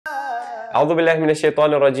أعوذ بالله من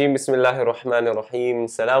الشيطان الرجيم بسم الله الرحمن الرحيم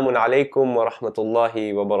سلام عليكم ورحمة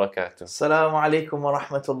الله وبركاته. Assalamu alaikum wa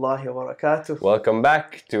rahmatullahi wa barakatuh. Welcome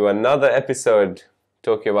back to another episode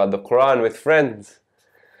talking about the Quran with friends,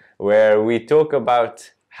 where we talk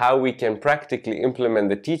about how we can practically implement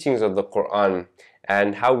the teachings of the Quran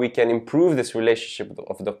and how we can improve this relationship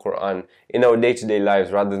of the Quran in our day-to-day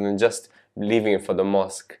lives rather than just leaving it for the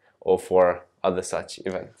mosque or for other such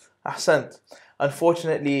events. Ahsant.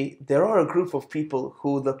 Unfortunately, there are a group of people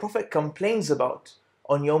who the Prophet complains about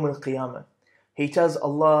on Yawm al-Qiyamah. He tells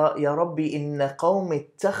Allah, Ya Rabbi, inna qawmi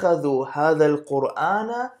ittakhadhu hadha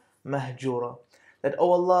al-Qur'ana mahjura. That,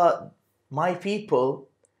 oh Allah, my people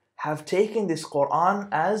have taken this Quran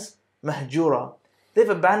as mahjura. They've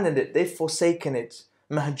abandoned it, they've forsaken it.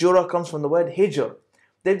 Mahjura comes from the word hijr.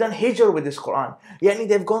 They've done hijr with this Quran. Yani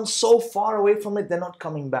they've gone so far away from it, they're not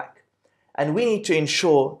coming back. And we need to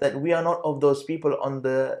ensure that we are not of those people on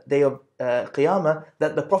the day of Qiyamah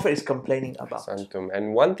that the Prophet is complaining about.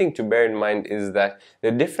 And one thing to bear in mind is that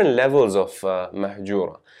there are different levels of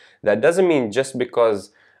mahjura. That doesn't mean just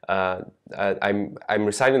because I'm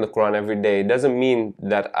reciting the Quran every day, it doesn't mean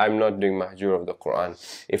that I'm not doing mahjura of the Quran.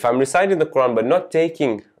 If I'm reciting the Quran but not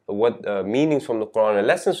taking what meanings from the Quran and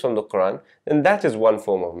lessons from the Quran, then that is one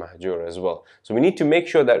form of mahjura as well. So we need to make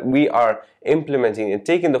sure that we are implementing and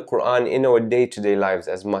taking the Quran in our day-to-day lives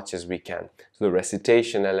as much as we can. So the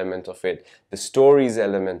recitation element of it, the stories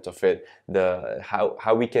element of it, the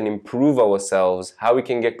how we can improve ourselves, how we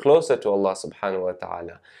can get closer to Allah subhanahu wa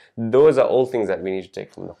ta'ala. Those are all things that we need to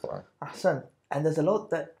take from the Quran. Ahsan. And there's a lot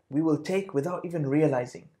that we will take without even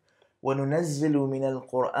realizing. وَنُنَزِّلُ مِنَ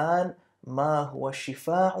الْقُرْآنِ مَا هُوَ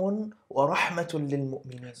شِفَاءٌ وَرَحْمَةٌ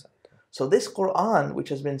لِلْمُؤْمِنِينَ. So this Quran which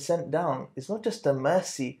has been sent down is not just a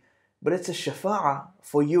mercy, but it's a shafa'ah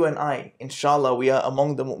for you and I. Inshallah, we are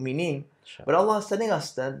among the mu'mineen. But Allah is telling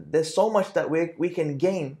us that there's so much that we can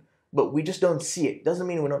gain, but we just don't see it. Doesn't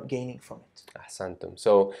mean we're not gaining from it. Ahsantum.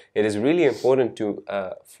 So it is really important to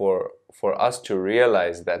for us to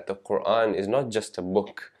realize that the Quran is not just a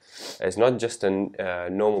book. It's not just a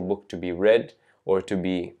normal book to be read or to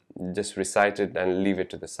be just recited and leave it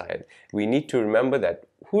to the side. We need to remember that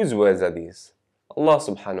whose words are these? Allah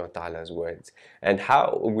subhanahu wa ta'ala's words. And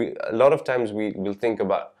how a lot of times we will think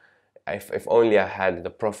about if only I had the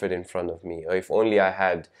Prophet in front of me, or if only I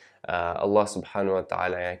had Allah subhanahu wa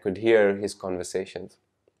ta'ala and I could hear his conversations.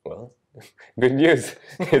 Well, good news,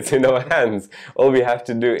 it's in our hands. All we have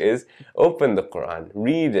to do is open the Quran,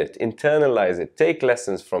 read it, internalize it, take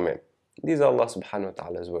lessons from it. These are Allah subhanahu wa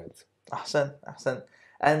ta'ala's words. Ahsan, ahsan.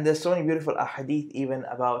 And there's so many beautiful ahadith even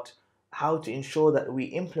about how to ensure that we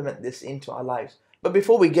implement this into our lives. But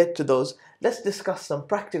before we get to those, let's discuss some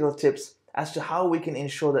practical tips as to how we can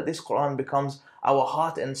ensure that this Quran becomes our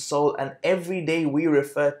heart and soul, and every day we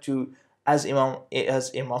refer to, as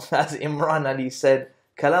Imran Ali said,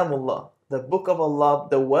 Kalamullah, the book of Allah,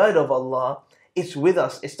 the word of Allah. It's with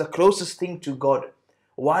us, it's the closest thing to God.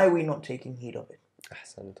 Why are we not taking heed of it?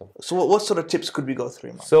 So what sort of tips could we go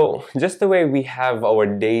through, Imran? So just the way we have our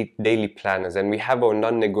daily planners and we have our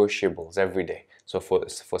non-negotiables every day. So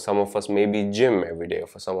for some of us maybe gym every day, or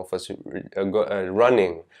for some of us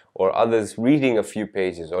running, or others reading a few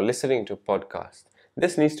pages or listening to a podcast.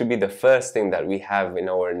 This needs to be the first thing that we have in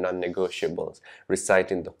our non-negotiables.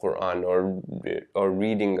 Reciting the Quran, or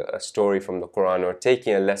reading a story from the Quran, or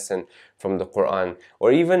taking a lesson from the Quran,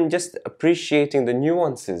 or even just appreciating the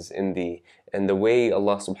nuances in the way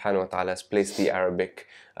Allah subhanahu wa ta'ala has placed the Arabic,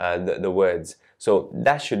 the words. So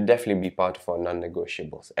that should definitely be part of our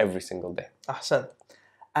non-negotiables every single day. Ahsan.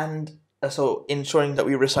 And so ensuring that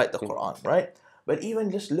we recite the Quran, right? But even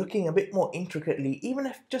just looking a bit more intricately, even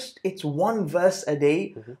if just it's one verse a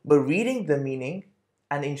day, but reading the meaning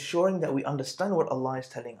and ensuring that we understand what Allah is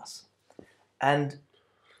telling us. And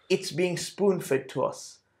it's being spoon-fed to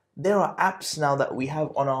us. There are apps now that we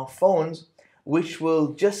have on our phones which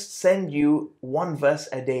will just send you one verse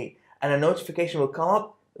a day, and a notification will come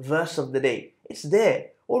up, verse of the day. It's there.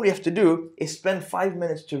 All we have to do is spend 5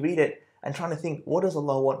 minutes to read it and trying to think, what does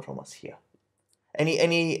Allah want from us here?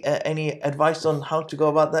 Any advice on how to go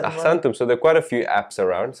about that? Ahsantum. So there are quite a few apps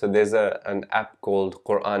around. So there's an app called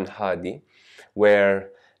Qur'an Hadi, where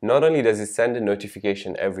not only does it send a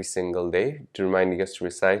notification every single day to remind us to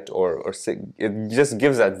recite, or it just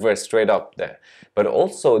gives that verse straight up there. But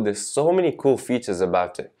also there's so many cool features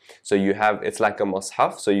about it. So it's like a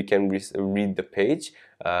mushaf, so you can read the page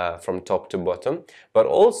from top to bottom. But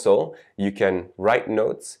also you can write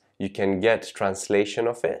notes, you can get translation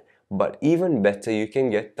of it. But even better, you can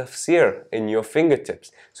get tafsir in your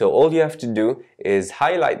fingertips. So all you have to do is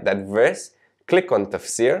highlight that verse, click on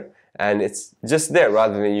tafsir, and it's just there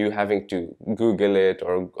rather than you having to Google it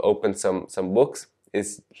or open some books.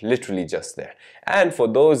 It's literally just there. And for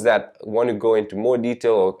those that want to go into more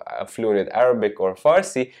detail or are fluent in Arabic or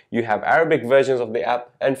Farsi, you have Arabic versions of the app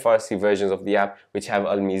and Farsi versions of the app, which have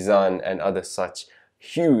Al-Mizan and other such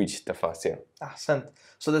huge tafasir. Ahsant.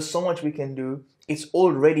 So there's so much we can do. It's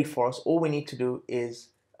all ready for us. All we need to do is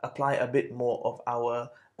apply a bit more of our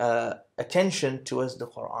attention towards the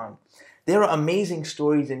Quran. There are amazing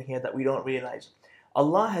stories in here that we don't realize.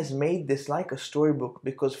 Allah has made this like a storybook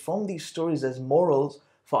because from these stories there's morals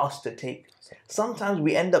for us to take. Sometimes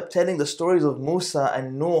we end up telling the stories of Musa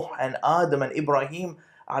and Nuh and Adam and Ibrahim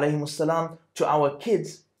alayhimus salam to our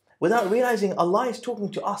kids without realizing Allah is talking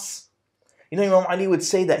to us. You know, Imam Ali would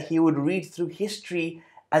say that he would read through history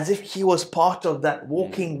as if he was part of that,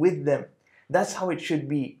 walking with them. That's how it should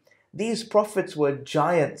be. These prophets were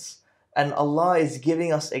giants, and Allah is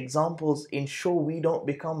giving us examples to ensure we don't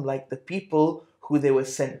become like the people who they were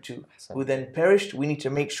sent to, who then perished. We need to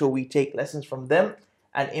make sure we take lessons from them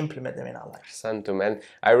and implement them in our lives. And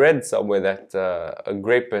I read somewhere that a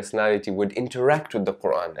great personality would interact with the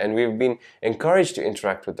Quran, and we've been encouraged to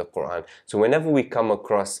interact with the Quran. So whenever we come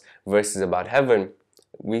across verses about heaven,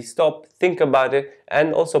 we stop, think about it,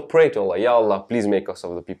 and also pray to Allah, Ya Allah, please make us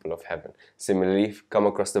of the people of heaven. Similarly, if you come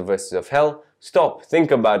across the verses of hell, stop,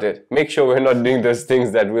 think about it, make sure we're not doing those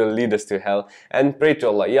things that will lead us to hell, and pray to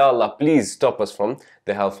Allah, Ya Allah, please stop us from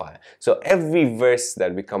the hellfire. So every verse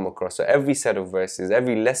that we come across, so every set of verses,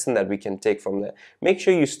 every lesson that we can take from there, make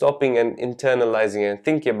sure you're stopping and internalizing and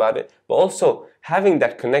thinking about it, but also having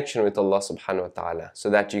that connection with Allah subhanahu wa ta'ala,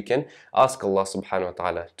 so that you can ask Allah subhanahu wa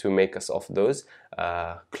ta'ala to make us of those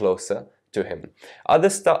closer to Him. Other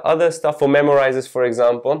stuff for memorizers, for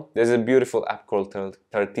example, there's a beautiful app called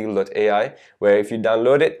Tartil.ai, where if you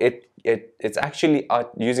download it, it's actually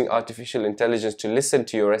using artificial intelligence to listen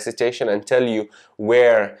to your recitation and tell you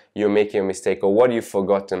where you're making a mistake or what you've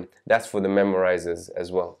forgotten. That's for the memorizers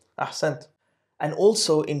as well. Ahsant. And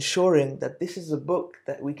also ensuring that this is a book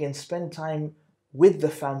that we can spend time with the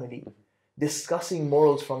family, discussing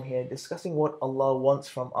morals from here, discussing what Allah wants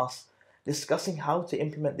from us, discussing how to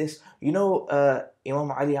implement this. You know,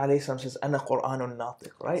 Imam Ali alayhi salam says, Ana Qur'anun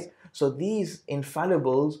natiq, right? So these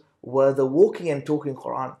infallibles were the walking and talking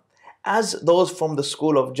Qur'an. As those from the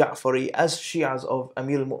school of Ja'fari, as Shi'as of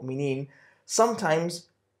Amir al-Mu'mineen, sometimes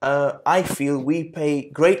I feel we pay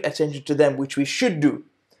great attention to them, which we should do,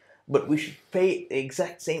 but we should pay the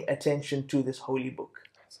exact same attention to this holy book,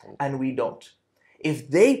 and we don't.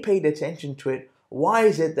 If they paid attention to it, why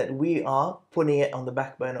is it that we are putting it on the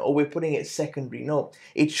back burner or we're putting it secondary? No,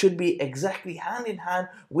 it should be exactly hand in hand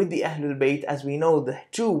with the Ahlulbayt. As we know, the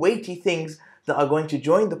two weighty things that are going to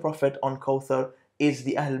join the Prophet on Kawthar is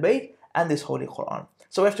the Ahlulbayt and this Holy Quran.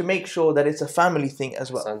 So we have to make sure that it's a family thing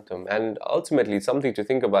as well. And ultimately, something to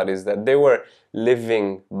think about is that they were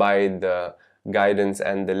living by the guidance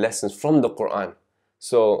and the lessons from the Quran.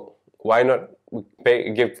 So why not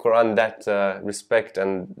give Quran that respect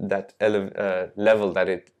and that level that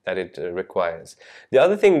it requires? The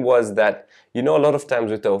other thing was that, you know, a lot of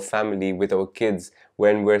times with our family, with our kids,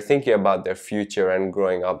 when we're thinking about their future and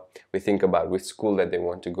growing up, we think about which school that they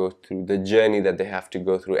want to go through, the journey that they have to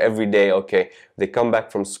go through every day. Okay, they come back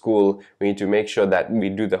from school, we need to make sure that we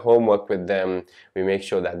do the homework with them, we make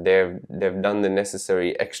sure that they've done the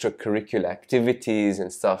necessary extracurricular activities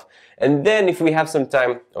and stuff, and then if we have some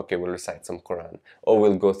time, okay, we'll recite some Quran or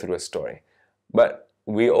we'll go through a story. But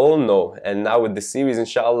we all know, and now with the series,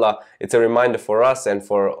 inshallah, it's a reminder for us and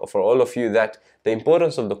for all of you that the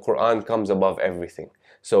importance of the Quran comes above everything.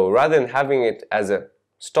 So rather than having it as a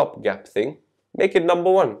stopgap thing, make it number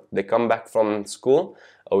one. They come back from school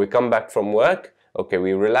or we come back from work, okay,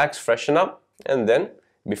 we relax, freshen up, and then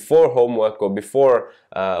before homework or before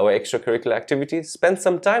our extracurricular activities, spend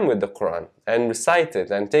some time with the Quran and recite it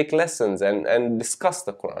and take lessons and discuss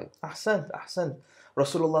the Quran. Ahsan.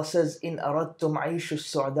 Rasulullah says, In aradtum aishu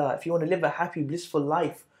su'ada, if you want to live a happy, blissful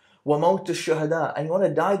life, wa mawtu shuhada, and you want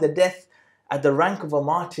to die the death at the rank of a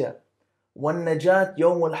martyr, wa najat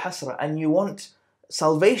yawm al-hasra, and you want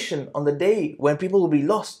salvation on the day when people will be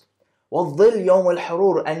lost, wa dhil yawm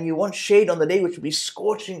al-harur, and you want shade on the day which will be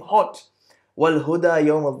scorching hot, wal huda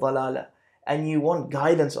yawm al-dhalala, and you want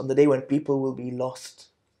guidance on the day when people will be lost.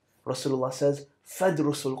 Rasulullah says,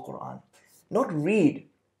 fadrusul Quran, not read,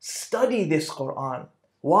 study this Quran.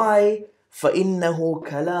 Why? فَإِنَّهُ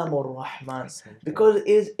كَلَامُ الرَّحْمَنِ, because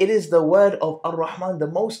it is the word of Ar-Rahman, the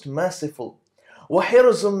most merciful.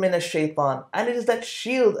 وَحِرْزٌ مِّنَ الشَّيْطَانِ, and it is that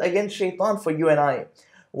shield against shaitan for you and I.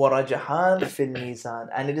 وَرَجَحَانْ فِي الْمِيزَانِ,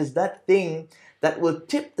 and it is that thing that will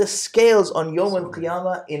tip the scales on Yawm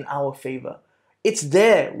al-Qiyamah in our favor. It's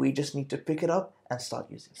there. We just need to pick it up and start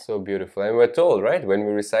using it. So beautiful. And we're told, right, when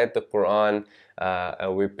we recite the Quran,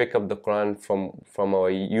 we pick up the Quran from our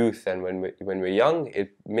youth, and when we're young,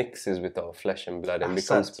 it mixes with our flesh and blood and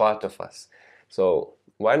becomes part of us. So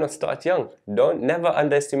why not start young? Never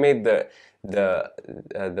underestimate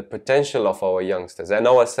the potential of our youngsters and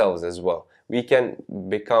ourselves as well. We can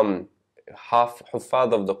become half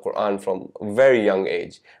huffaz of the Quran from a very young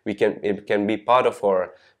age. It can be part of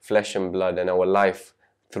our flesh and blood and our life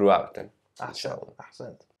throughout. And inshallah.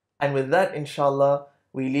 And with that, inshallah,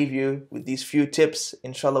 we leave you with these few tips.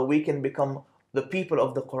 Inshallah, we can become the people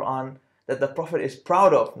of the Quran that the Prophet is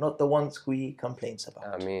proud of, not the ones who he complains about.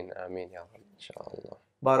 Ameen, ameen, ya Rabbi, inshallah.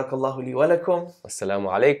 Barakallahu li wa lakum. Wassalamu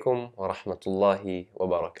alaikum wa rahmatullahi wa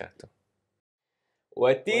barakatuh.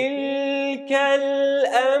 وتلك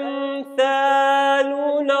الأمثال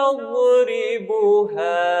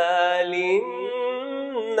نضربها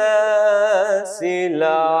للناس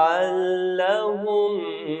لعلهم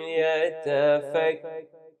يتفكرون